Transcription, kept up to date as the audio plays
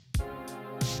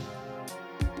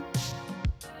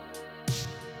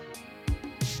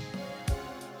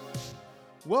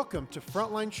Welcome to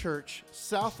Frontline Church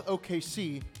South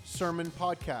OKC Sermon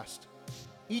Podcast.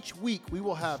 Each week we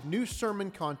will have new sermon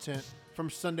content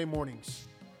from Sunday mornings,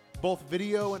 both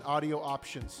video and audio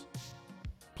options.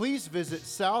 Please visit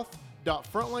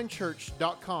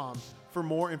south.frontlinechurch.com for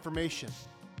more information.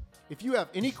 If you have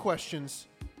any questions,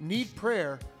 need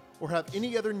prayer, or have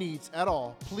any other needs at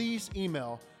all, please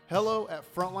email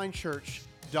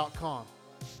hello@frontlinechurch.com.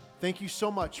 Thank you so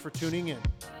much for tuning in.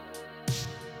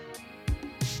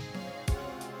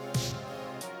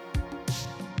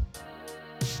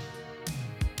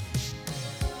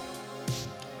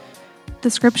 The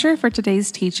scripture for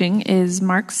today's teaching is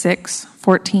Mark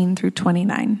 6:14 through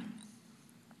 29.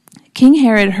 King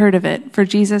Herod heard of it, for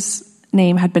Jesus'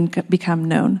 name had become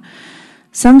known.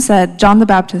 Some said, John the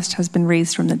Baptist has been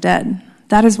raised from the dead.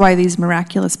 That is why these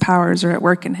miraculous powers are at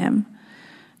work in him.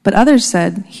 But others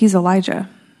said, he's Elijah.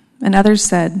 And others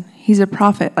said, he's a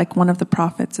prophet like one of the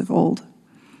prophets of old.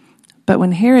 But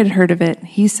when Herod heard of it,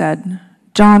 he said,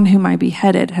 John, whom I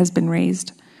beheaded, has been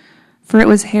raised. For it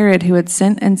was Herod who had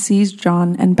sent and seized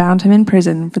John and bound him in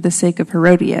prison for the sake of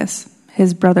Herodias,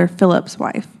 his brother Philip's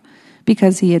wife,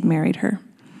 because he had married her.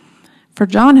 For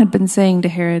John had been saying to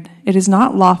Herod, it is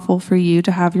not lawful for you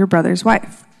to have your brother's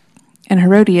wife. And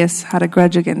Herodias had a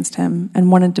grudge against him and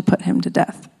wanted to put him to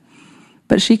death.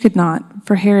 But she could not,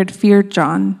 for Herod feared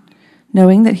John.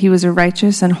 Knowing that he was a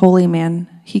righteous and holy man,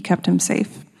 he kept him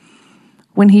safe.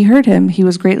 When he heard him, he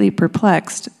was greatly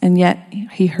perplexed, and yet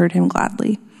he heard him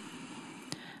gladly.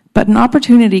 But an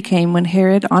opportunity came when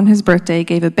Herod, on his birthday,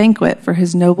 gave a banquet for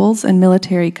his nobles and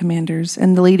military commanders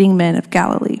and the leading men of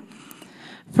Galilee.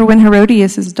 For when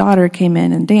Herodias' daughter came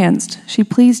in and danced, she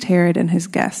pleased Herod and his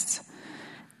guests.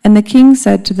 And the king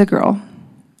said to the girl,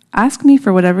 ask me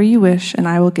for whatever you wish, and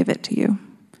I will give it to you.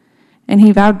 And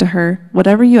he vowed to her,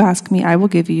 whatever you ask me, I will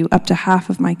give you, up to half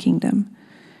of my kingdom.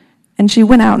 And she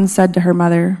went out and said to her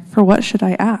mother, for what should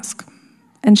I ask?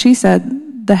 And she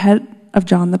said, the head of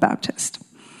John the Baptist.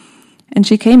 And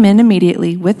she came in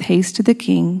immediately with haste to the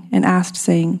king and asked,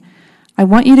 saying, I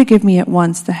want you to give me at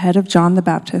once the head of John the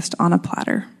Baptist on a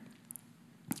platter.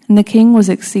 And the king was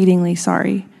exceedingly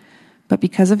sorry, but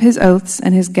because of his oaths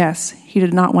and his guests, he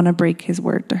did not want to break his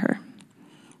word to her.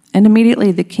 And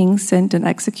immediately the king sent an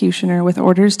executioner with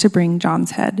orders to bring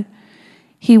John's head.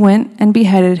 He went and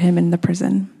beheaded him in the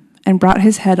prison, and brought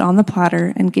his head on the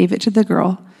platter and gave it to the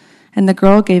girl, and the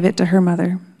girl gave it to her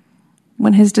mother.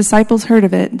 When his disciples heard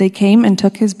of it, they came and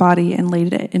took his body and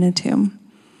laid it in a tomb.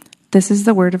 This is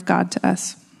the word of God to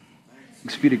us.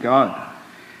 Thanks be to God.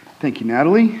 Thank you,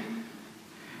 Natalie.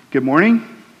 Good morning.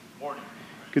 Morning.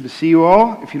 Good to see you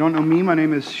all. If you don't know me, my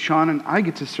name is Sean, and I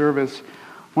get to serve as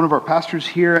one of our pastors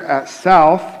here at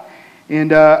South.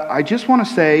 And I just want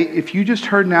to say, if you just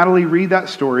heard Natalie read that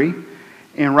story,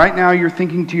 and right now you're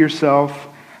thinking to yourself,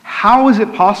 how is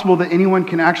it possible that anyone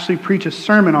can actually preach a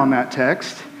sermon on that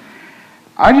text?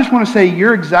 I just want to say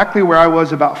you're exactly where I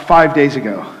was about 5 days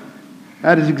ago.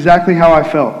 That is exactly how I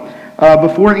felt.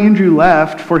 Before Andrew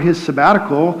left for his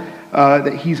sabbatical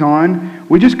that he's on,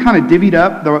 we just kind of divvied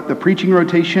up the preaching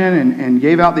rotation and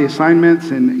gave out the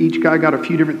assignments, and each guy got a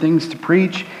few different things to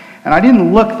preach. And I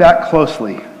didn't look that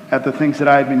closely at the things that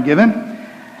I had been given.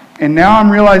 And now I'm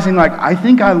realizing, I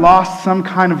think I lost some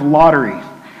kind of lottery.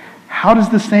 How does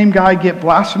the same guy get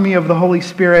blasphemy of the Holy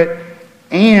Spirit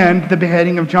and the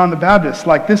beheading of John the Baptist?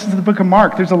 This is the book of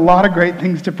Mark. There's a lot of great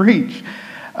things to preach.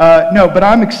 But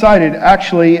I'm excited,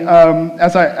 actually.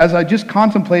 As I just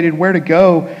contemplated where to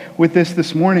go with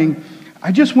this morning,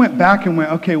 I just went back and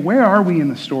went, okay, where are we in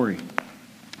the story?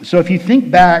 So if you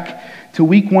think back to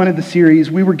week 1 of the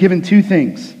series, we were given 2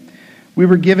 things. We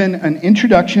were given an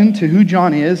introduction to who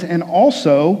John is, and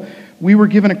also we were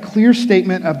given a clear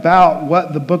statement about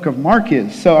what the book of Mark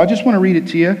is. So I just want to read it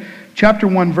to you. Chapter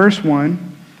 1, verse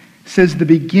 1 says, the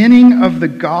beginning of the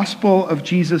gospel of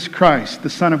Jesus Christ, the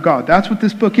Son of God. That's what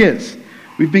this book is.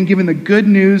 We've been given the good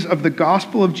news of the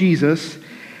gospel of Jesus.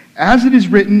 As it is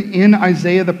written in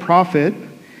Isaiah the prophet,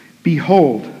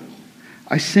 behold,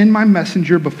 I send my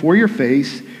messenger before your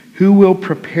face, who will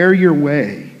prepare your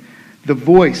way. The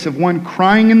voice of one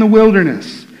crying in the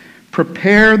wilderness,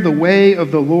 prepare the way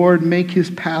of the Lord, make his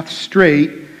path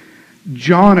straight.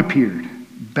 John appeared,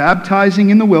 baptizing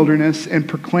in the wilderness and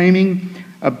proclaiming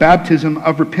a baptism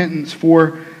of repentance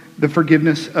for the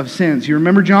forgiveness of sins. You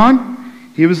remember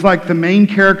John? He was like the main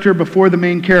character before the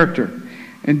main character.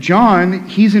 And John,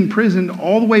 he's imprisoned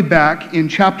all the way back in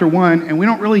chapter 1, and we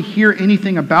don't really hear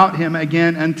anything about him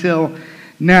again until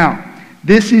now.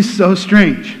 This is so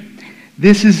strange.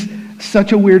 This is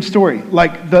such a weird story.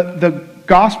 The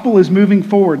gospel is moving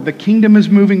forward. The kingdom is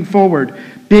moving forward.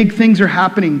 Big things are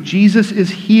happening. Jesus is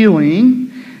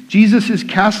healing. Jesus is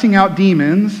casting out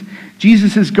demons.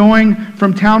 Jesus is going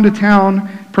from town to town,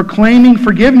 proclaiming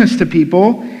forgiveness to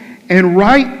people. And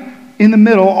right in the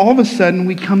middle, all of a sudden,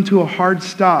 we come to a hard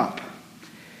stop.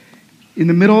 In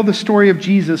the middle of the story of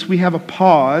Jesus, we have a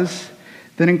pause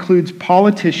that includes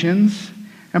politicians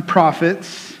and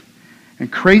prophets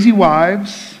and crazy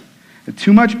wives and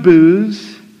too much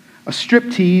booze, a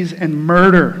striptease, and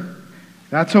murder.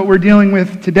 That's what we're dealing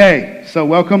with today. So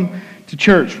welcome to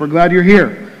church. We're glad you're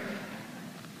here.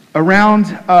 Around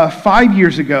 5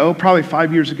 years ago, probably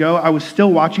 5 years ago, I was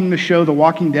still watching the show The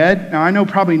Walking Dead. Now, I know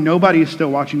probably nobody is still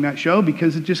watching that show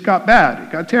because it just got bad.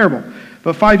 It got terrible.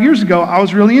 But 5 years ago, I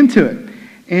was really into it.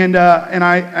 And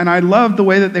I loved the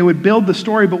way that they would build the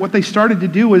story, but what they started to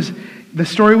do was the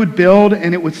story would build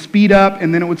and it would speed up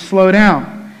and then it would slow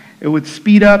down. It would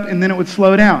speed up and then it would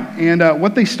slow down. And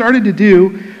what they started to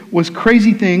do was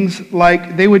crazy things,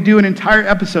 like they would do an entire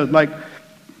episode. Like,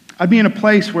 I'd be in a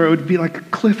place where it would be like a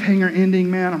cliffhanger ending,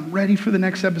 man, I'm ready for the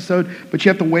next episode, but you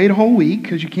have to wait a whole week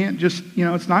because you can't just,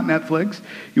 it's not Netflix.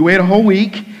 You wait a whole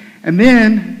week, and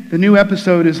then the new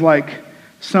episode is like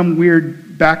some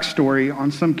weird backstory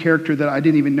on some character that I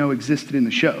didn't even know existed in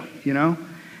the show,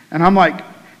 And I'm like,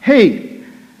 hey,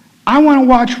 I want to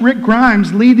watch Rick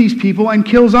Grimes lead these people and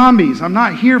kill zombies. I'm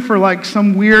not here for like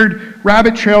some weird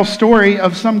rabbit trail story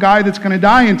of some guy that's going to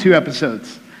die in 2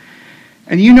 episodes.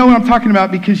 And you know what I'm talking about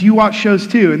because you watch shows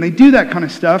too. And they do that kind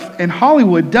of stuff. And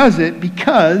Hollywood does it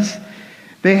because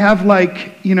they have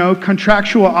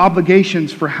contractual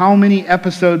obligations for how many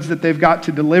episodes that they've got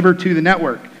to deliver to the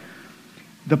network.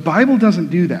 The Bible doesn't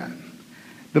do that.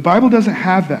 The Bible doesn't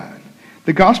have that.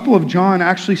 The Gospel of John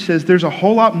actually says there's a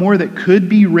whole lot more that could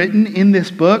be written in this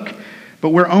book, but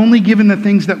we're only given the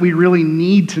things that we really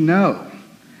need to know.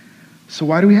 So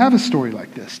why do we have a story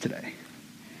like this today?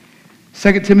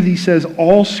 2 Timothy says,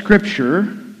 all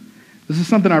Scripture, this is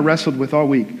something I wrestled with all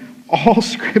week, all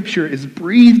Scripture is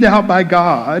breathed out by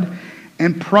God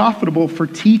and profitable for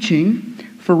teaching,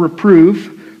 for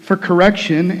reproof, for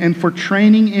correction, and for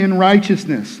training in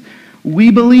righteousness.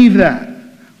 We believe that.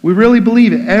 We really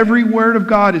believe it. Every word of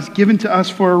God is given to us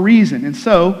for a reason. And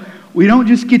so, we don't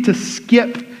just get to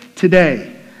skip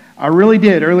today. I really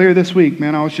did earlier this week,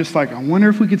 man. I was just like, I wonder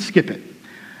if we could skip it.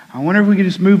 I wonder if we could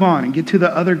just move on and get to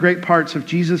the other great parts of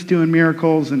Jesus doing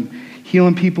miracles and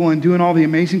healing people and doing all the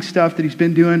amazing stuff that he's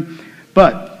been doing.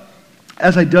 But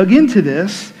as I dug into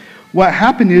this, what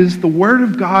happened is the Word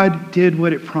of God did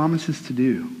what it promises to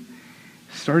do.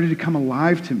 It started to come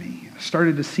alive to me. I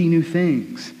started to see new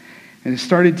things. And it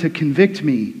started to convict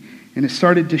me. And it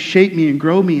started to shape me and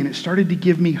grow me. And it started to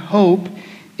give me hope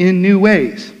in new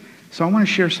ways. So I want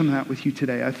to share some of that with you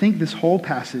today. I think this whole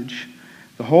passage,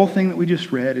 the whole thing that we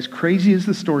just read, as crazy as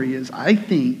the story is, I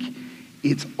think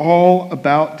it's all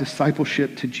about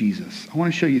discipleship to Jesus. I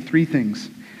want to show you 3 things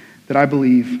that I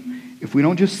believe, if we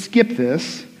don't just skip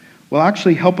this, will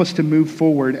actually help us to move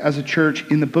forward as a church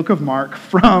in the book of Mark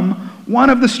from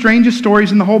one of the strangest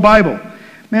stories in the whole Bible.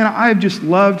 Man, I've just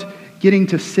loved getting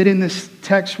to sit in this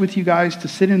text with you guys, to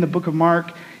sit in the book of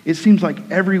Mark. It seems like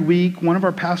every week, one of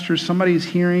our pastors, somebody is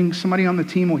hearing, somebody on the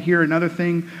team will hear another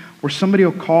thing, or somebody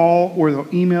will call or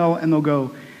they'll email and they'll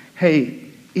go, hey,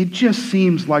 it just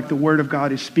seems like the Word of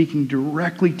God is speaking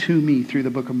directly to me through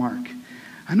the book of Mark.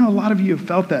 I know a lot of you have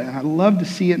felt that, and I love to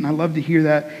see it, and I love to hear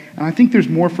that, and I think there's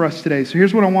more for us today. So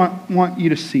here's what I want you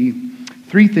to see.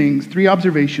 3 things, 3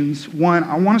 observations. 1,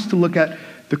 I want us to look at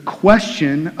the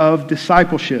question of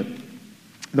discipleship.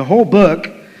 The whole book,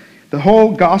 the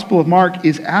whole Gospel of Mark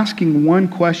is asking one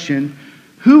question: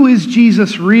 who is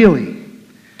Jesus really?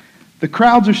 The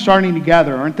crowds are starting to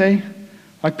gather, aren't they?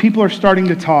 Like, people are starting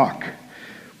to talk.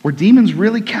 Were demons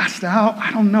really cast out?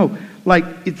 I don't know. Like,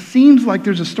 it seems like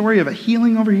there's a story of a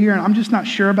healing over here, and I'm just not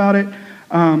sure about it.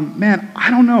 Man, I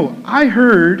don't know. I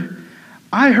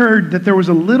heard that there was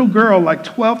a little girl, like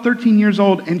 12, 13 years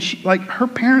old, and her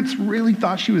parents really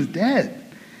thought she was dead.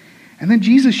 And then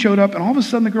Jesus showed up, and all of a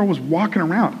sudden the girl was walking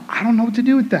around. I don't know what to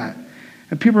do with that.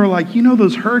 And people are like,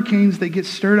 those hurricanes that get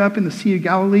stirred up in the Sea of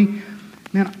Galilee?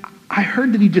 Man, I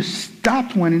heard that he just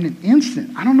stopped one in an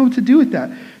instant. I don't know what to do with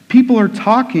that. People are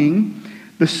talking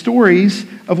the stories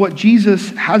of what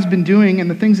Jesus has been doing and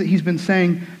the things that he's been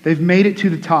saying. They've made it to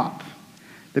the top.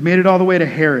 They made it all the way to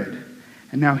Herod.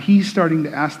 And now he's starting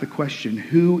to ask the question,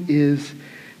 who is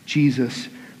Jesus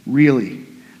really?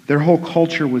 Their whole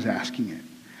culture was asking it.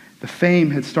 The fame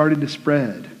had started to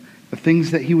spread. The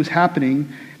things that he was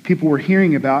happening, people were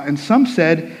hearing about. And some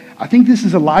said, I think this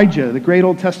is Elijah, the great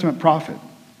Old Testament prophet.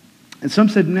 And some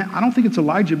said, no, I don't think it's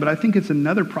Elijah, but I think it's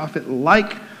another prophet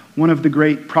like one of the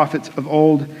great prophets of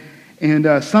old.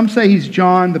 And some say he's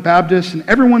John the Baptist, and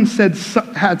everyone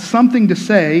had something to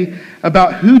say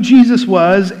about who Jesus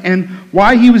was and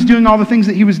why he was doing all the things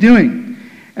that he was doing.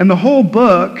 And the whole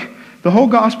book, the whole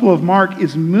Gospel of Mark,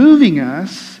 is moving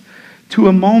us to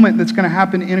a moment that's going to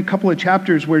happen in a couple of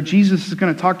chapters where Jesus is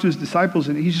going to talk to his disciples,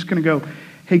 and he's just going to go,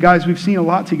 hey guys, we've seen a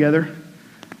lot together.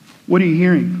 What are you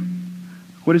hearing?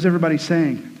 What is everybody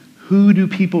saying? Who do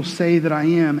people say that I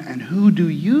am, and who do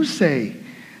you say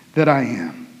that I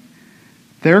am?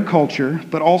 Their culture,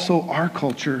 but also our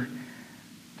culture,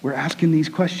 we're asking these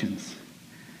questions.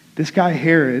 This guy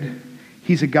Herod,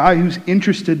 he's a guy who's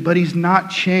interested, but he's not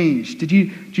changed. Did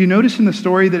you notice in the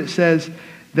story that it says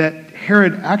that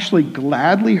Herod actually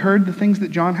gladly heard the things that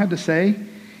John had to say?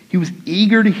 He was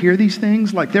eager to hear these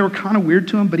things. Like, they were kind of weird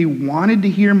to him, but he wanted to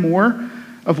hear more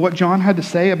of what John had to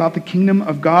say about the kingdom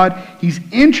of God. He's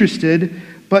interested,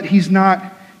 but he's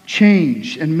not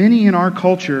changed. And many in our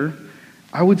culture,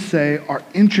 I would say, are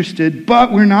interested,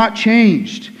 but we're not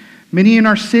changed. Many in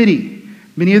our city,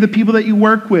 many of the people that you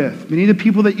work with, many of the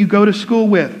people that you go to school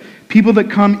with, people that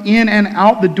come in and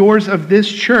out the doors of this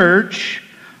church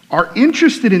are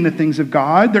interested in the things of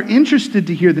God. They're interested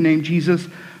to hear the name Jesus,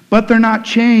 but they're not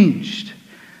changed.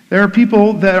 There are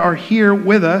people that are here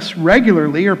with us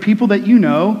regularly, or people that you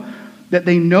know, that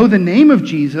they know the name of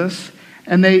Jesus,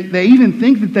 and they even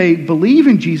think that they believe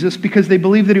in Jesus because they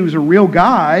believe that he was a real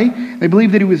guy. They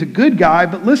believe that he was a good guy.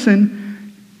 But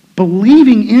listen,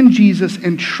 believing in Jesus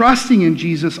and trusting in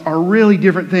Jesus are really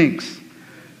different things.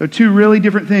 They're two really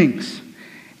different things.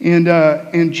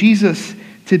 And Jesus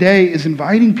today is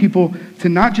inviting people to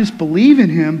not just believe in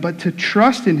him, but to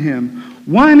trust in him.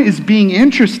 One is being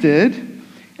interested,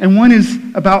 and one is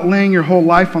about laying your whole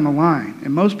life on the line.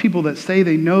 And most people that say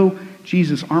they know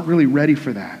Jesus aren't really ready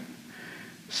for that.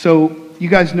 So you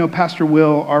guys know Pastor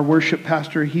Will, our worship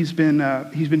pastor. He's been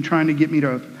trying to get me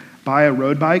to buy a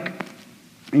road bike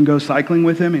and go cycling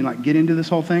with him and like get into this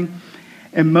whole thing.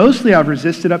 And mostly I've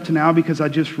resisted up to now because I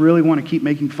just really want to keep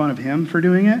making fun of him for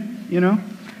doing it, you know?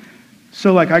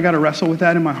 So like I got to wrestle with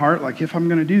that in my heart. Like if I'm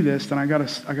going to do this, then I got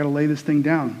to lay this thing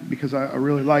down because I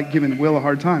really like giving Will a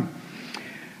hard time.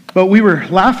 But we were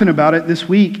laughing about it this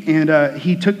week, and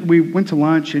we went to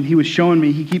lunch, and he was showing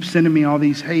me, he keeps sending me all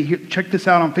these, hey, here, check this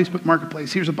out on Facebook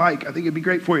Marketplace. Here's a bike. I think it'd be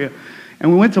great for you.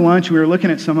 And we went to lunch, and we were looking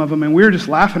at some of them, and we were just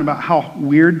laughing about how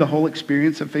weird the whole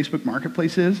experience of Facebook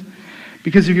Marketplace is.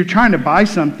 Because if you're trying to buy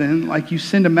something, like you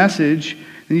send a message,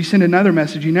 then you send another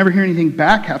message, you never hear anything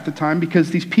back half the time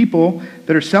because these people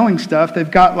that are selling stuff,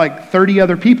 they've got like 30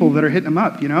 other people that are hitting them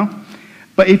up, you know?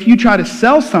 But if you try to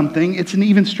sell something, it's an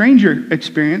even stranger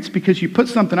experience because you put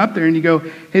something up there and you go,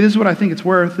 hey, this is what I think it's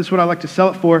worth. This is what I like to sell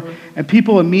it for. And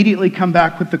people immediately come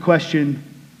back with the question,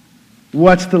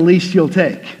 what's the least you'll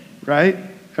take, right?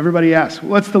 Everybody asks,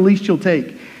 what's the least you'll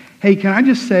take? Hey, can I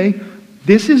just say,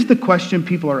 this is the question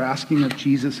people are asking of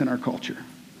Jesus in our culture.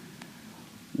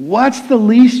 What's the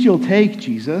least you'll take,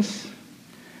 Jesus?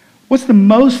 What's the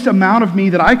most amount of me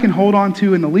that I can hold on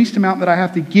to and the least amount that I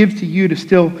have to give to you to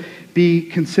still be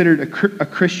considered a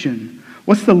Christian?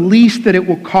 What's the least that it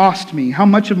will cost me? How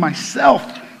much of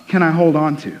myself can I hold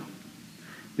on to?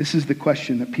 This is the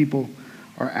question that people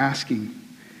are asking.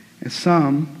 And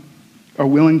some are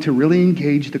willing to really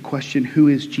engage the question, who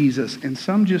is Jesus? And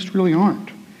some just really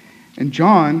aren't. And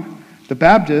John the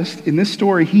Baptist, in this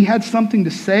story, he had something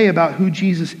to say about who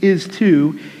Jesus is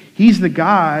too. He's the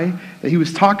guy that he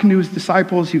was talking to his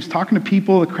disciples. He was talking to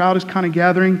people. The crowd is kind of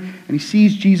gathering. And he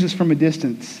sees Jesus from a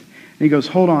distance. And he goes,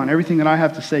 hold on, everything that I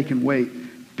have to say can wait.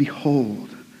 Behold,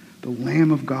 the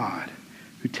Lamb of God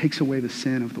who takes away the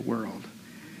sin of the world.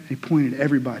 And he pointed to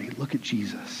everybody, look at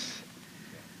Jesus.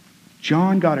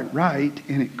 John got it right,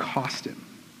 and it cost him.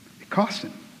 It cost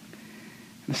him.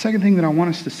 And the second thing that I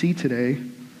want us to see today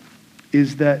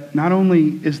is that not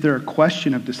only is there a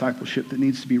question of discipleship that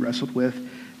needs to be wrestled with,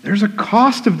 there's a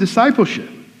cost of discipleship,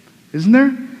 isn't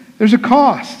there? There's a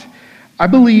cost. I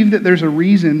believe that there's a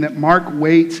reason that Mark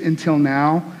waits until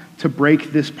now to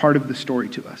break this part of the story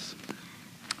to us.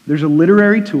 There's a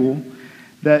literary tool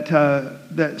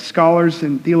that scholars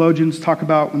and theologians talk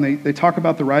about when they talk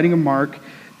about the writing of Mark.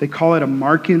 They call it a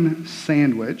Markan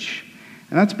sandwich.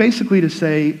 And that's basically to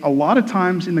say a lot of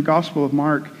times in the Gospel of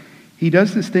Mark, he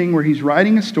does this thing where he's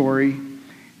writing a story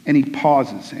and he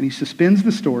pauses and he suspends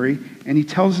the story and he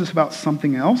tells us about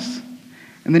something else.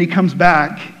 And then he comes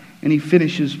back and he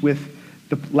finishes with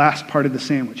the last part of the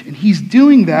sandwich. And he's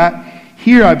doing that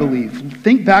here, I believe.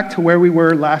 Think back to where we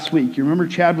were last week. You remember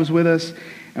Chad was with us,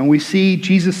 and we see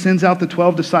Jesus sends out the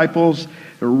 12 disciples.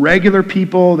 They're regular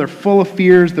people. They're full of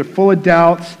fears. They're full of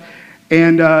doubts.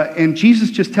 And Jesus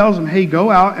just tells them, hey,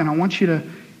 go out, and I want you to,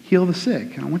 heal the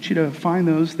sick. And I want you to find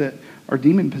those that are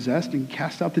demon-possessed and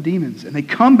cast out the demons. And they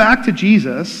come back to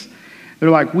Jesus. They're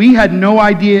like, we had no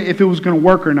idea if it was going to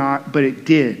work or not, but it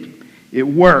did. It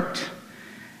worked.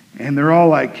 And they're all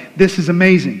like, this is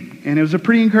amazing. And it was a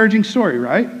pretty encouraging story,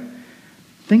 right?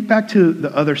 Think back to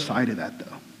the other side of that, though.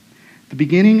 The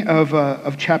beginning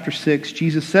of chapter 6,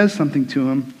 Jesus says something to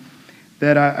him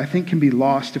that I think can be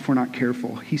lost if we're not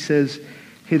careful. He says,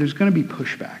 hey, there's going to be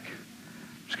pushback.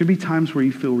 There's going to be times where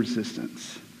you feel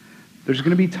resistance. There's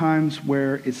going to be times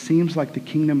where it seems like the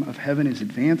kingdom of heaven is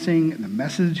advancing and the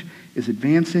message is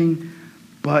advancing,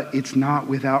 but it's not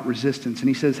without resistance. And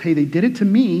he says, hey, they did it to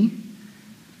me.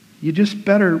 You just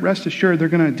better rest assured they're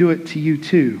going to do it to you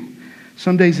too.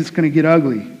 Some days it's going to get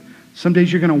ugly. Some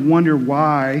days you're going to wonder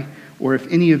why or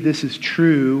if any of this is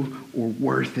true or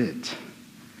worth it.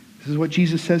 This is what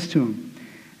Jesus says to him.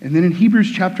 And then in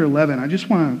Hebrews chapter 11, I just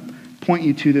want to point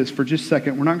you to this for just a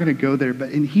second. We're not going to go there,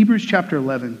 but in Hebrews chapter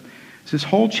 11, it's this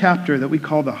whole chapter that we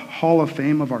call the Hall of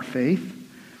Fame of our faith.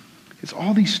 It's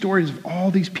all these stories of all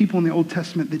these people in the Old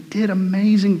Testament that did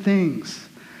amazing things,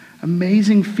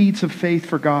 amazing feats of faith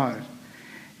for God.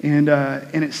 And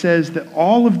it says that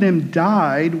all of them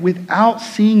died without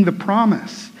seeing the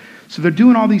promise. So they're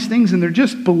doing all these things and they're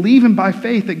just believing by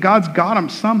faith that God's got them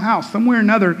somehow, somewhere or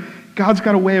another. God's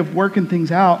got a way of working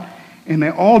things out. And they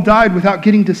all died without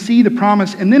getting to see the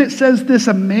promise. And then it says this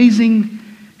amazing,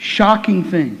 shocking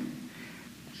thing.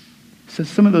 It says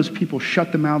some of those people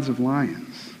shut the mouths of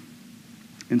lions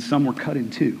and some were cut in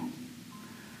two.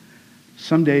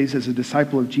 Some days as a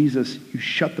disciple of Jesus, you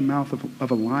shut the mouth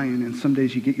of a lion and some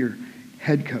days you get your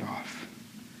head cut off.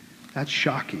 That's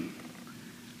shocking.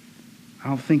 I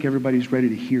don't think everybody's ready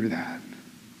to hear that.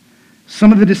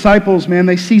 Some of the disciples, man,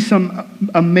 they see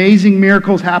some amazing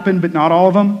miracles happen, but not all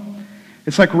of them.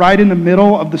 It's like right in the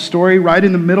middle of the story, right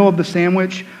in the middle of the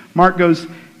sandwich, Mark goes,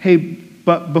 hey,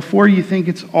 but before you think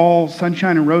it's all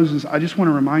sunshine and roses, I just want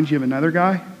to remind you of another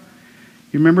guy.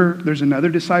 You remember there's another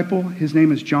disciple. His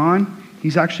name is John.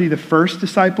 He's actually the first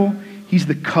disciple. He's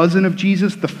the cousin of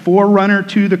Jesus, the forerunner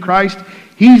to the Christ.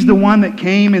 He's the one that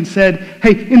came and said,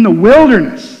 hey, in the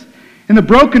wilderness, in the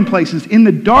broken places, in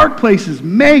the dark places,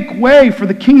 make way for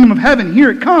the kingdom of heaven.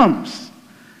 Here it comes.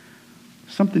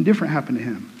 Something different happened to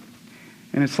him.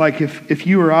 And it's like if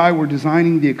you or I were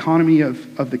designing the economy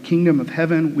of the kingdom of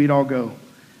heaven, we'd all go,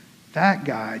 that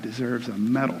guy deserves a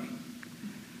medal.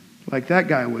 Like that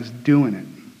guy was doing it.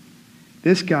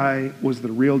 This guy was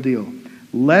the real deal.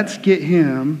 Let's get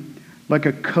him like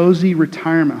a cozy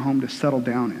retirement home to settle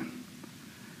down in.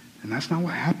 And that's not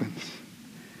what happens.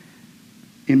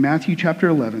 In Matthew chapter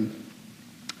 11,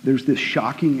 there's this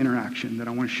shocking interaction that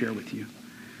I want to share with you.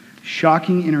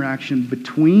 Shocking interaction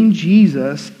between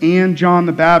Jesus and John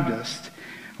the Baptist.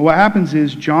 What happens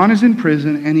is John is in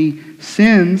prison and he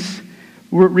sins.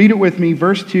 Read it with me,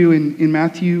 verse 2 in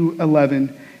Matthew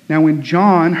 11. Now when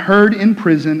John heard in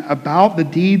prison about the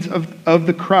deeds of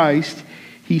the Christ,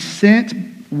 he sent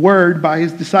word by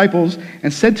his disciples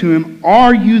and said to him,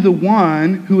 are you the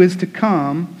one who is to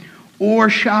come, or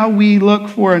shall we look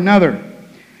for another?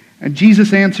 And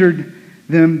Jesus answered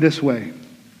them this way,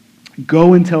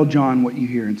 go and tell John what you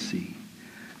hear and see.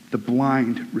 The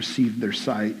blind receive their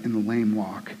sight and the lame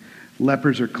walk.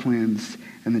 Lepers are cleansed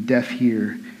and the deaf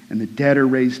hear. And the dead are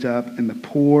raised up, and the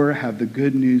poor have the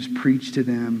good news preached to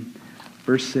them.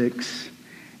 Verse 6,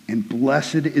 and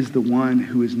blessed is the one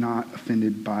who is not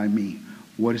offended by me.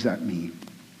 What does that mean?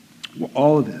 Well,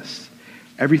 all of this,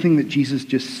 everything that Jesus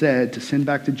just said to send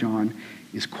back to John,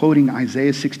 is quoting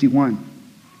Isaiah 61.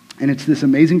 And it's this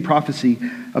amazing prophecy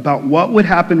about what would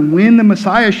happen when the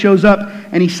Messiah shows up.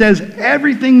 And he says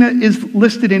everything that is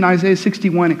listed in Isaiah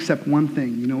 61 except one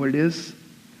thing. You know what it is?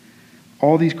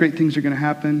 All these great things are going to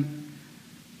happen,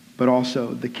 but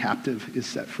also the captive is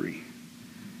set free.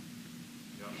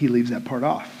 He leaves that part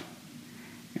off.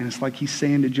 And it's like he's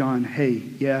saying to John, hey,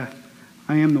 yeah,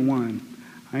 I am the one.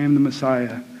 I am the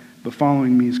Messiah, but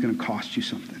following me is going to cost you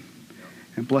something.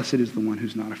 And blessed is the one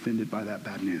who's not offended by that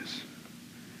bad news.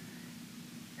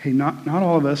 Hey, not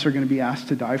all of us are going to be asked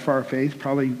to die for our faith.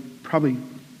 Probably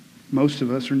most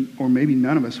of us, or maybe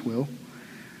none of us will.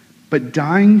 But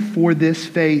dying for this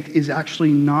faith is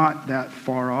actually not that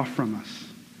far off from us.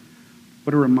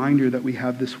 What a reminder that we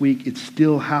have this week. It's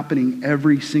still happening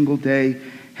every single day.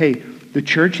 Hey, the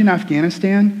church in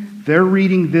Afghanistan, they're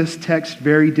reading this text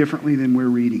very differently than we're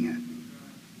reading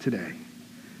it today.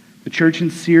 The church in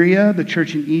Syria, the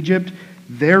church in Egypt,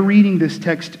 they're reading this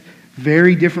text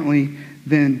very differently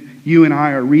than you and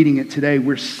I are reading it today.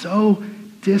 We're so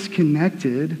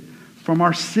disconnected from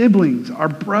our siblings, our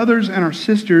brothers and our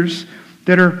sisters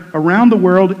that are around the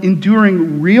world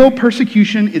enduring real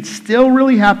persecution. It's still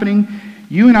really happening.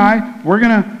 You and I, we're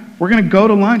gonna go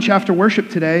to lunch after worship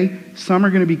today. Some are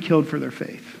going to be killed for their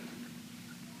faith.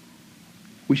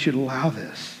 We should allow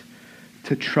this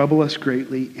to trouble us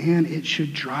greatly, and it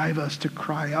should drive us to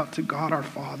cry out to God our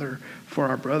Father for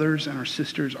our brothers and our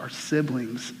sisters, our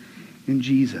siblings in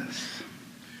Jesus.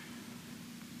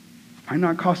 Might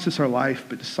not cost us our life,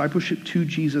 but discipleship to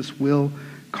Jesus will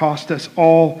cost us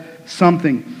all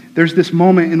something. There's this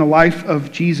moment in the life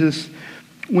of Jesus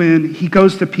when he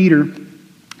goes to Peter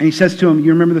and he says to him,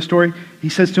 you remember the story? He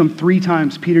says to him 3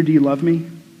 times, Peter, do you love me?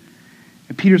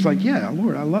 And Peter's like, yeah,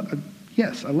 Lord,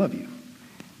 yes, I love you.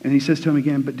 And he says to him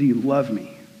again, but do you love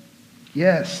me?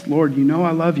 Yes, Lord, you know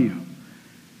I love you.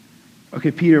 Okay,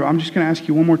 Peter, I'm just going to ask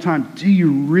you one more time. Do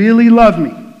you really love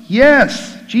me?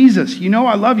 Yes, Jesus, you know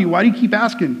I love you. Why do you keep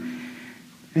asking?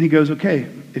 And he goes, okay,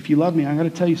 if you love me, I got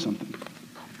to tell you something.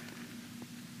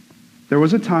 There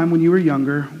was a time when you were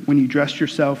younger, when you dressed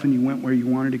yourself and you went where you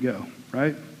wanted to go,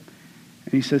 right?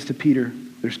 And he says to Peter,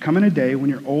 there's coming a day when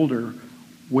you're older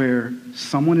where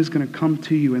someone is going to come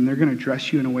to you and they're going to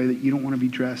dress you in a way that you don't want to be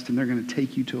dressed, and they're going to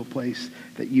take you to a place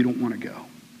that you don't want to go.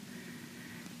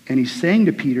 And he's saying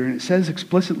to Peter, and it says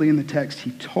explicitly in the text,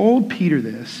 he told Peter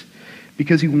this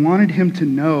because he wanted him to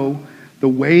know the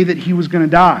way that he was going to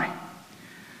die.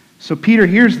 So Peter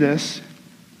hears this,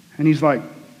 and he's like,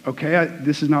 okay,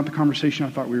 this is not the conversation I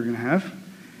thought we were going to have.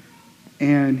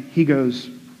 And he goes,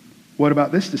 what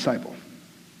about this disciple?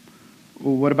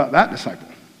 Well, what about that disciple?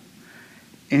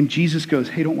 And Jesus goes,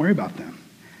 hey, don't worry about them,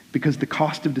 because the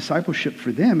cost of discipleship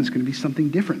for them is going to be something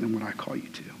different than what I call you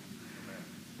to.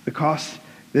 The cost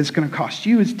that's going to cost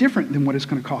you is different than what it's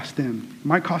going to cost them. It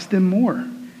might cost them more.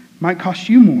 It might cost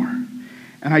you more.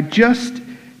 And I just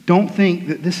don't think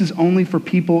that this is only for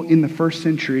people in the first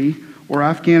century or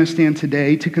Afghanistan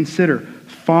today to consider.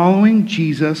 Following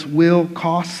Jesus will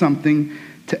cost something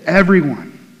to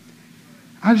everyone.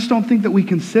 I just don't think that we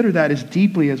consider that as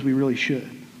deeply as we really should.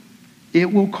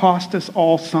 It will cost us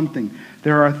all something.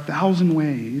 There are 1,000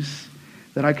 ways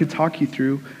that I could talk you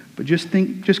through, but just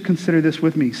consider this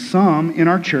with me. Some in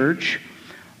our church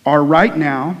are right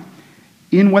now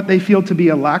in what they feel to be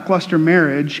a lackluster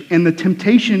marriage, and the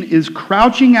temptation is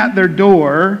crouching at their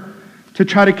door to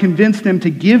try to convince them to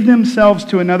give themselves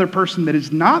to another person that is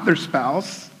not their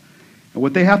spouse. And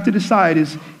what they have to decide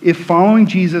is if following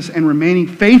Jesus and remaining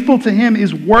faithful to him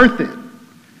is worth it,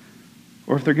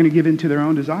 or if they're going to give in to their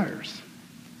own desires.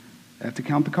 They have to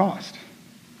count the cost.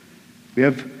 We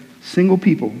have single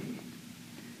people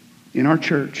in our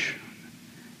church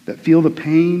that feel the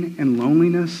pain and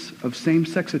loneliness of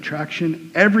same-sex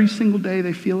attraction. Every single day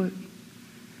they feel it.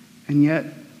 And yet,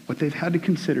 what they've had to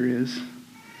consider is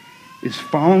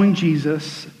following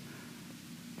Jesus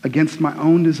against my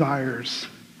own desires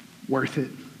worth it?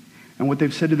 And what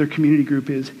they've said to their community group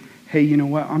is, hey, you know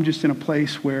what? I'm just in a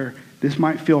place where this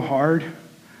might feel hard,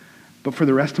 but for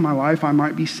the rest of my life, I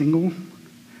might be single.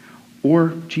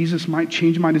 Or Jesus might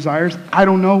change my desires. I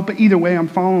don't know, but either way, I'm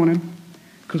following him.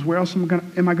 Because where else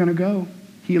am I going to go?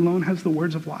 He alone has the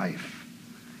words of life.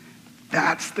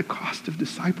 That's the cost of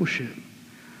discipleship.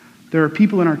 There are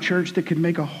people in our church that could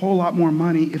make a whole lot more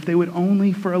money if they would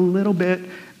only for a little bit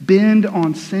bend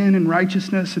on sin and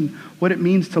righteousness and what it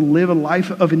means to live a life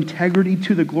of integrity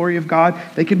to the glory of God.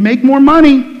 They could make more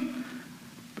money,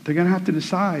 but they're going to have to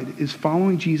decide, is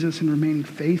following Jesus and remaining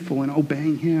faithful and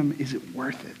obeying him, is it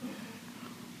worth it?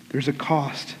 There's a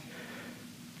cost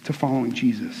to following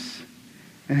Jesus.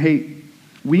 And hey,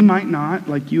 we might not,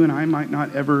 like you and I might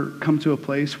not ever come to a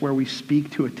place where we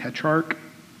speak to a tetrarch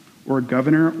or a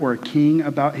governor or a king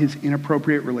about his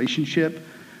inappropriate relationship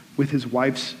with his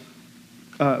wife's,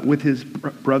 with his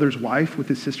brother's wife, with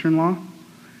his sister-in-law.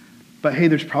 But hey,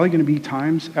 there's probably going to be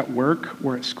times at work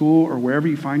or at school or wherever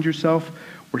you find yourself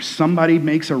where somebody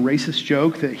makes a racist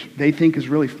joke that they think is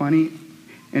really funny,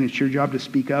 and it's your job to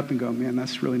speak up and go, man,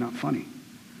 that's really not funny.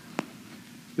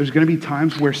 There's going to be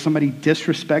times where somebody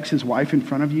disrespects his wife in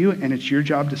front of you, and it's your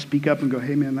job to speak up and go,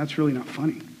 hey, man, that's really not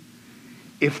funny.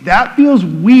 If that feels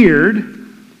weird,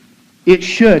 it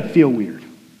should feel weird.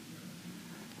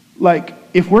 Like,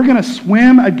 if we're going to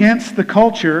swim against the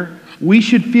culture, we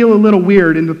should feel a little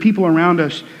weird, and the people around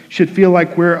us should feel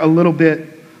like we're a little bit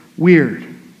weird.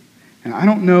 And I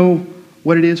don't know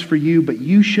what it is for you, but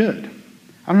you should.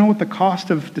 I don't know what the cost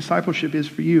of discipleship is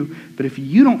for you, but if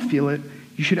you don't feel it,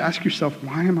 you should ask yourself,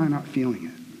 why am I not feeling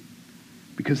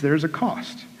it? Because there's a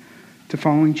cost to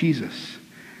following Jesus.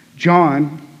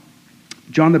 John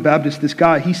the Baptist, this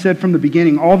guy, he said from the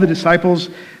beginning, all the disciples,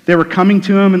 they were coming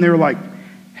to him and they were like,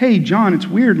 hey, John, it's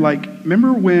weird. Like,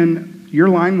 remember when your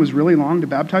line was really long to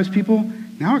baptize people.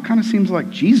 Now it kind of seems like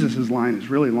Jesus' line is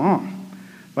really long.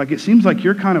 Like it seems like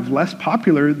you're kind of less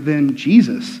popular than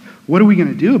Jesus. What are we going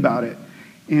to do about it?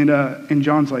 And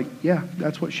John's like, yeah,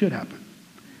 that's what should happen.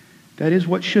 That is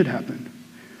what should happen.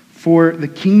 For the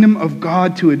kingdom of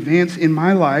God to advance in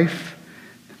my life,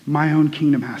 my own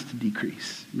kingdom has to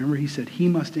decrease. Remember, he said, he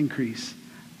must increase,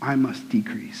 I must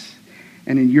decrease.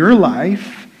 And in your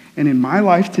life, and in my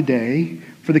life today,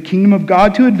 for the kingdom of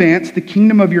God to advance, the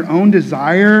kingdom of your own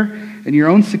desire and your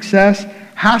own success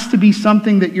has to be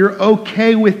something that you're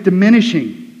okay with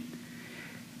diminishing.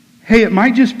 Hey, it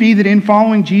might just be that in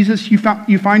following Jesus, you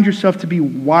find yourself to be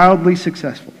wildly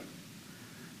successful.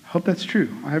 I hope that's true.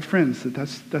 I have friends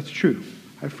that's true.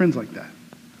 I have friends like that.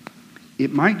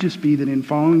 It might just be that in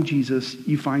following Jesus,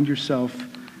 you find yourself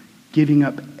giving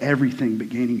up everything but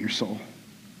gaining your soul.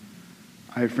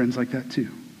 I have friends like that too.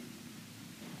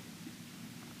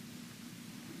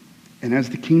 And as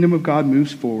the kingdom of God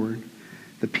moves forward,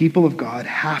 the people of God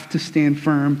have to stand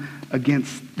firm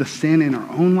against the sin in our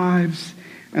own lives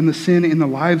and the sin in the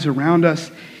lives around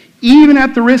us, even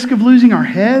at the risk of losing our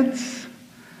heads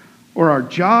or our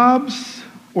jobs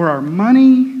or our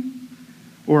money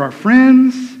or our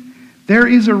friends. There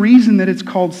is a reason that it's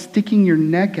called sticking your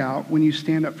neck out when you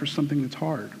stand up for something that's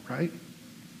hard, right?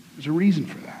 There's a reason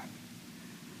for that.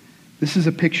 This is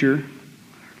a picture.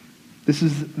 This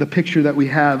is the picture that we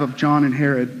have of John and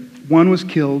Herod. One was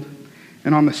killed,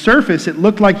 and on the surface, it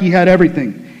looked like he had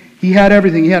everything. He had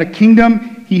everything. He had a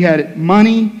kingdom. He had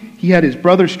money. He had his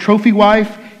brother's trophy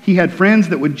wife. He had friends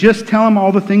that would just tell him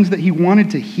all the things that he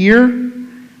wanted to hear.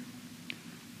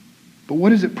 But what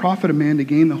does it profit a man to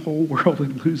gain the whole world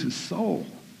and lose his soul?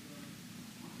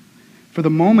 For the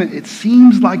moment, it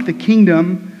seems like the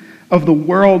kingdom of the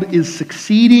world is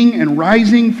succeeding and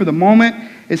rising. For the moment,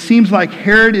 it seems like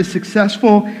Herod is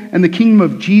successful and the kingdom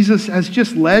of Jesus has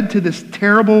just led to this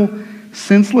terrible,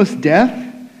 senseless death.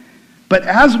 But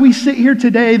as we sit here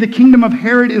today, the kingdom of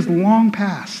Herod is long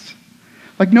past.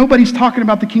 Like nobody's talking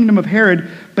about the kingdom of Herod,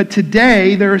 but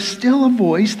today there is still a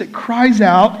voice that cries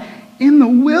out in the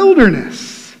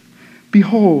wilderness,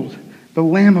 behold, the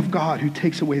Lamb of God who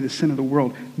takes away the sin of the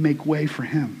world. Make way for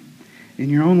him. In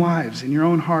your own lives, in your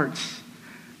own hearts,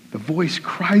 the voice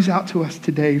cries out to us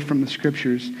today from the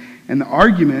Scriptures. And the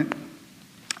argument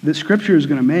that Scripture is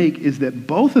going to make is that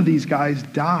both of these guys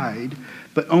died,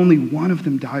 but only one of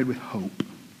them died with hope.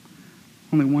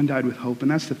 Only one died with hope.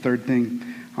 And that's the third thing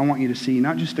I want you to see.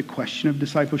 Not just the question of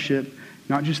discipleship,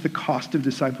 not just the cost of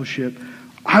discipleship.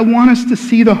 I want us to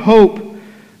see the hope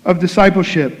of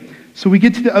discipleship. So we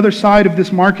get to the other side of this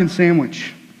Markan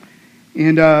sandwich.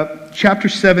 And chapter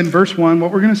 7, verse 1,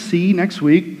 what we're going to see next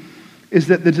week is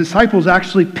that the disciples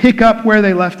actually pick up where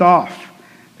they left off.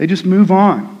 They just move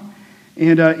on.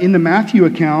 And in the Matthew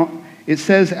account, it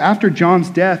says after John's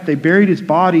death, they buried his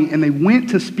body and they went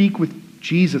to speak with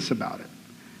Jesus about it.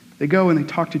 They go and they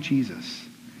talk to Jesus.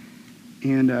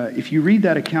 And if you read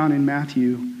that account in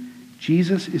Matthew,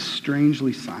 Jesus is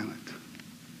strangely silent.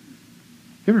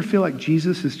 You ever feel like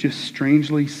Jesus is just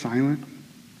strangely silent?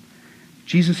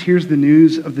 Jesus hears the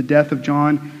news of the death of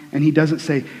John, and he doesn't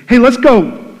say, hey, let's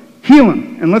go heal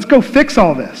him, and let's go fix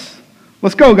all this.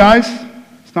 Let's go, guys.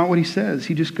 It's not what he says.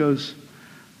 He just goes,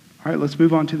 all right, let's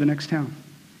move on to the next town.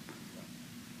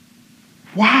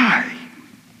 Why?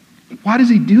 Why does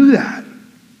he do that?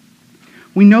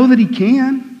 We know that he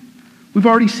can. We've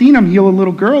already seen him heal a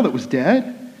little girl that was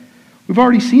dead. We've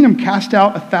already seen him cast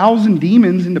out 1,000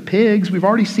 demons into pigs. We've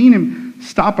already seen him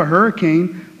stop a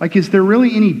hurricane. Like, is there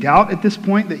really any doubt at this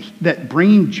point that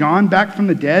bringing John back from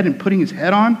the dead and putting his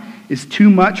head on is too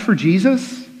much for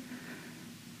Jesus?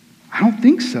 I don't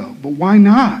think so, but why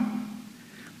not?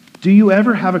 Do you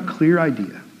ever have a clear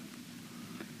idea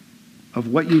of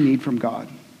what you need from God?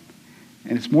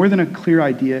 And it's more than a clear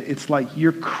idea. It's like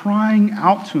you're crying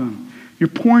out to him. You're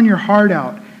pouring your heart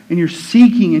out, and you're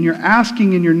seeking, and you're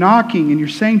asking, and you're knocking, and you're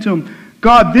saying to him,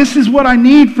 God, this is what I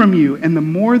need from you. And the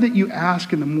more that you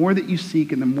ask, and the more that you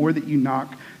seek, and the more that you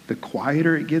knock, the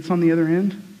quieter it gets on the other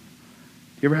end.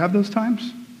 You ever have those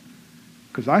times?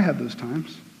 Because I have those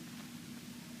times.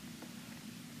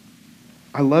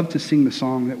 I love to sing the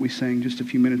song that we sang just a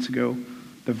few minutes ago,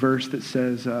 the verse that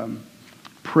says,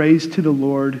 praise to the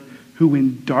Lord, who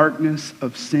in darkness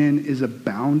of sin is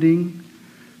abounding,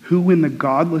 who when the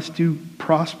godless do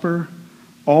prosper,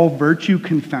 all virtue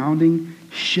confounding,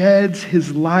 sheds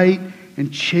his light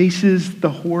and chases the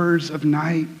horrors of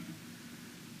night.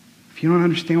 If you don't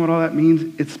understand what all that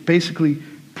means, it's basically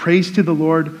praise to the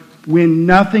Lord when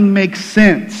nothing makes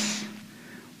sense.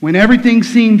 When everything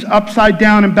seems upside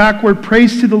down and backward,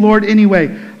 praise to the Lord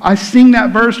anyway. I sing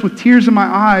that verse with tears in my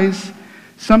eyes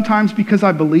Sometimes because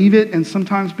I believe it, and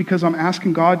sometimes because I'm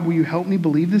asking God, will you help me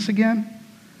believe this again?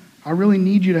 I really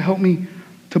need you to help me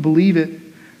to believe it.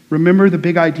 Remember the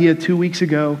big idea 2 weeks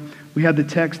ago? We had the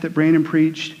text that Brandon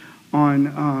preached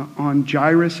on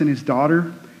Jairus and his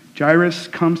daughter. Jairus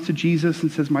comes to Jesus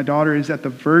and says, my daughter is at the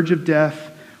verge of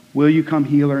death. Will you come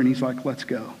heal her? And he's like, let's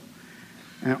go.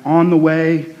 And on the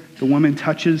way, the woman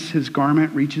touches his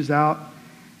garment, reaches out,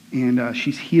 and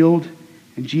she's healed.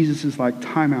 And Jesus is like,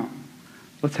 time out.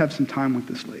 Let's have some time with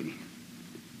this lady.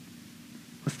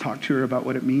 Let's talk to her about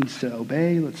what it means to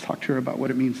obey. Let's talk to her about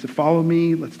what it means to follow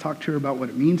me. Let's talk to her about what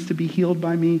it means to be healed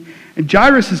by me. And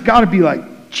Jairus has got to be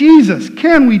like, Jesus,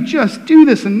 can we just do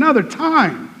this another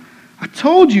time? I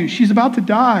told you, she's about to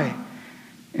die.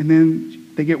 And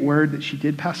then they get word that she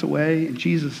did pass away. And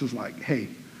Jesus is like, hey,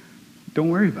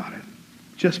 don't worry about it.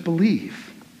 Just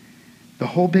believe. The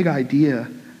whole big idea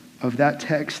of that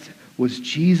text was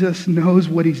Jesus knows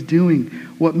what he's doing.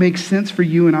 What makes sense for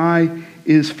you and I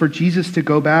is for Jesus to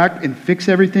go back and fix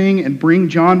everything and bring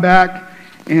John back.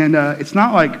 And it's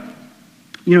not like,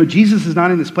 Jesus is not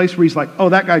in this place where he's like, oh,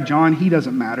 that guy John, he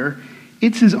doesn't matter.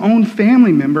 It's his own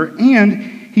family member.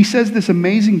 And he says this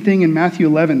amazing thing in Matthew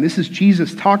 11. This is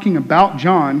Jesus talking about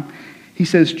John. He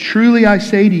says, truly I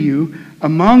say to you,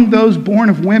 among those born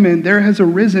of women, there has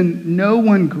arisen no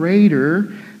one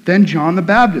greater than John the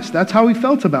Baptist. That's how he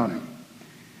felt about him.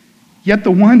 Yet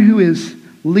the one who is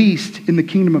least in the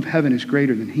kingdom of heaven is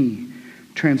greater than he.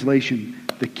 Translation,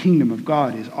 the kingdom of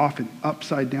God is often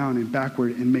upside down and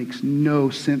backward and makes no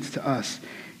sense to us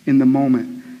in the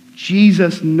moment.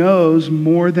 Jesus knows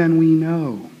more than we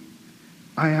know.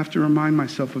 I have to remind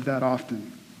myself of that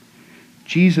often.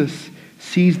 Jesus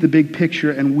sees the big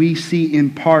picture and we see in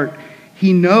part.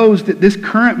 He knows that this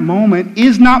current moment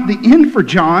is not the end for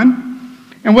John.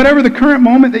 And whatever the current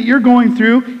moment that you're going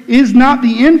through is not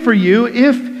the end for you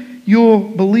if you'll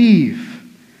believe.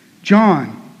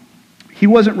 John, he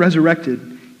wasn't resurrected.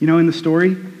 In the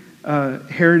story,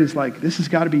 Herod is like, this has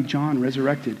got to be John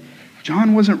resurrected.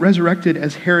 John wasn't resurrected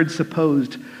as Herod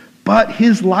supposed, but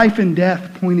his life and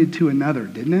death pointed to another,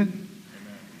 didn't it?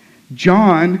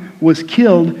 John was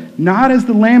killed not as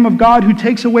the Lamb of God who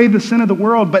takes away the sin of the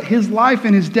world, but his life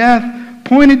and his death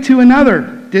pointed to another,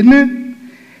 didn't it?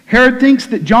 Herod thinks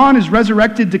that John is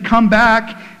resurrected to come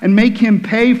back and make him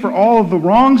pay for all of the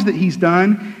wrongs that he's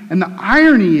done. And the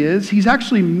irony is, he's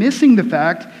actually missing the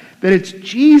fact that it's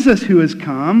Jesus who has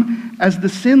come as the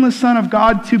sinless Son of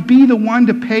God to be the one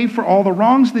to pay for all the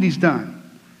wrongs that he's done.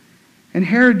 And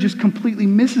Herod just completely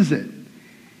misses it.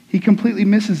 He completely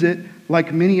misses it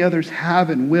like many others have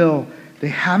and will. They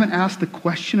haven't asked the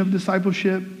question of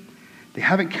discipleship. They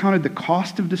haven't counted the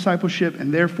cost of discipleship,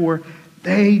 and therefore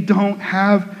they don't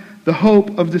have the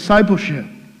hope of discipleship.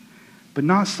 But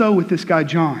not so with this guy,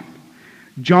 John.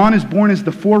 John is born as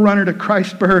the forerunner to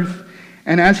Christ's birth,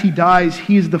 and as he dies,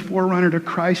 he is the forerunner to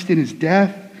Christ in his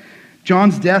death.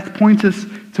 John's death points us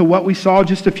to what we saw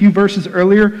just a few verses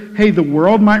earlier. Hey, the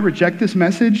world might reject this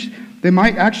message. They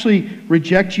might actually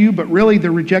reject you, but really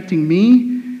they're rejecting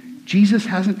me. Jesus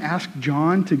hasn't asked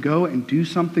John to go and do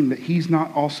something that he's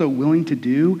not also willing to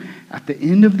do. At the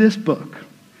end of this book,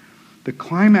 the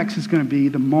climax is going to be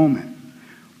the moment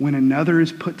when another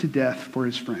is put to death for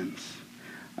his friends.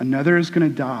 Another is going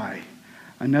to die.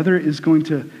 Another is going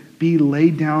to be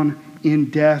laid down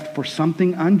in death for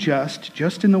something unjust,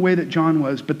 just in the way that John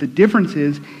was. But the difference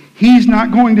is, he's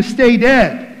not going to stay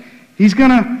dead. He's going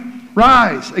to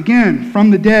rise again from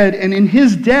the dead. And in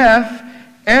his death,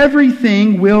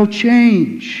 everything will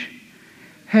change.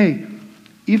 Hey,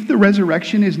 if the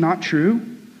resurrection is not true,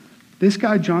 this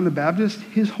guy, John the Baptist,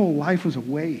 his whole life was a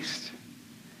waste.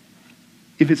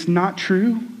 If it's not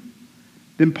true,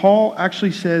 then Paul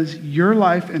actually says, your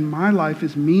life and my life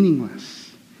is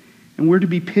meaningless. And we're to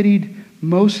be pitied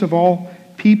most of all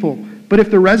people. But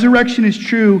if the resurrection is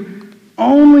true,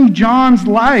 only John's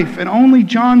life and only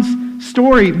John's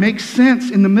story makes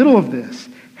sense in the middle of this.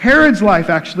 Herod's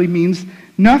life actually means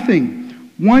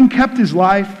nothing. One kept his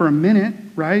life for a minute,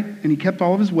 right? And he kept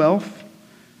all of his wealth,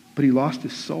 but he lost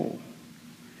his soul.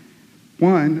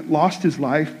 One lost his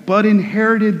life, but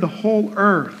inherited the whole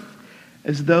earth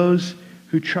as those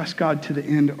who trust God to the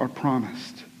end are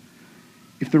promised.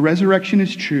 If the resurrection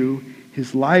is true,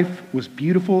 his life was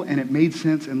beautiful and it made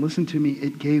sense. And listen to me,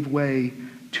 it gave way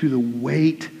to the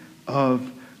weight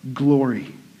of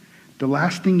glory. The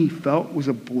last thing he felt was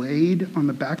a blade on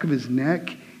the back of his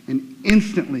neck, and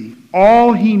instantly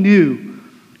all he knew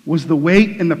was the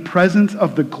weight and the presence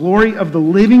of the glory of the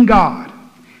living God.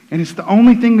 And it's the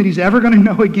only thing that he's ever going to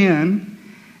know again.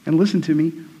 And listen to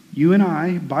me, you and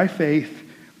I, by faith,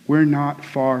 we're not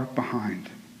far behind.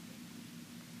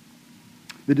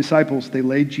 The disciples, they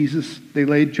laid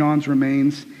John's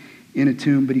remains in a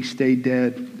tomb, but he stayed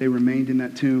dead. They remained in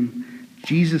that tomb.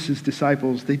 Jesus'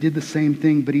 disciples, they did the same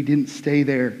thing, but he didn't stay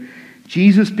there.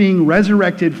 Jesus being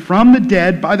resurrected from the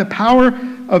dead by the power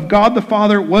of God the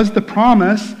Father was the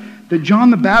promise that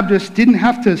John the Baptist didn't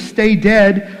have to stay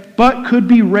dead, but could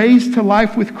be raised to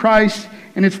life with Christ,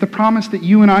 and it's the promise that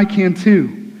you and I can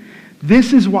too.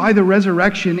 This is why the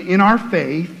resurrection in our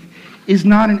faith is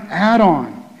not an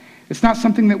add-on. It's not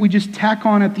something that we just tack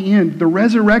on at the end. The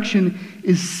resurrection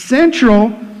is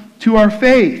central to our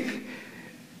faith.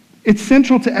 It's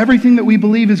central to everything that we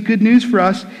believe is good news for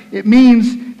us. It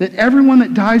means that everyone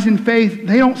that dies in faith,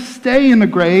 they don't stay in the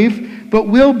grave, but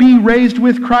will be raised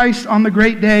with Christ on the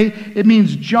great day. It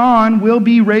means John will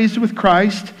be raised with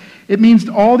Christ. It means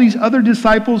all these other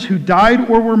disciples who died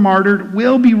or were martyred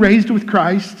will be raised with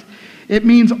Christ. It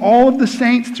means all of the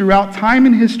saints throughout time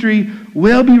and history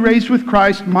will be raised with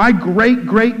Christ. My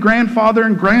great-great-grandfather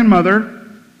and grandmother,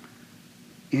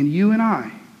 and you and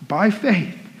I, by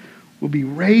faith, will be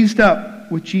raised up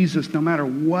with Jesus no matter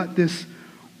what this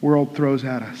world throws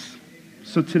at us.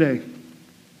 So today,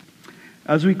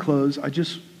 as we close, I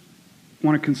just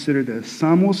want to consider this.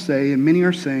 Some will say, and many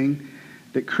are saying,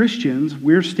 that Christians,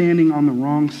 we're standing on the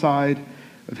wrong side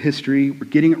of history. We're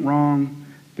getting it wrong.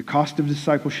 The cost of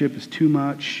discipleship is too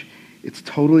much. It's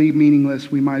totally meaningless.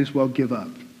 We might as well give up.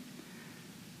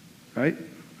 Right?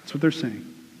 That's what they're saying.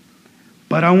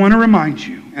 But I want to remind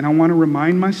you, and I want to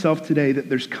remind myself today that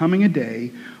there's coming a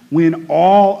day when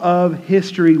all of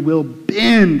history will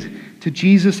bend to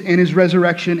Jesus and his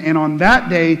resurrection. And on that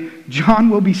day, John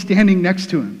will be standing next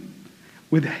to him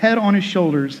with head on his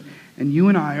shoulders. And you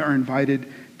and I are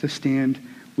invited to stand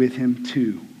with him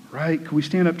too. Right? Can we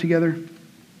stand up together?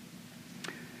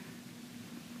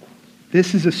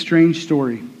 This is a strange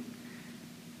story.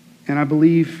 And I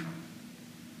believe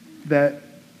that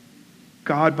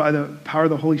God, by the power of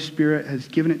the Holy Spirit, has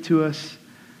given it to us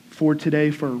for today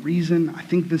for a reason. I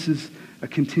think this is a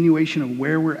continuation of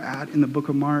where we're at in the book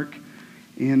of Mark.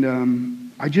 And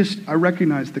I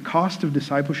recognize the cost of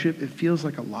discipleship. It feels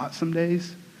like a lot some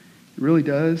days. It really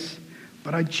does.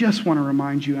 But I just want to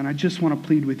remind you, and I just want to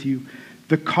plead with you,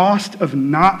 the cost of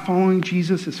not following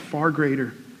Jesus is far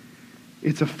greater.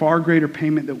 It's a far greater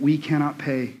payment that we cannot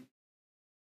pay.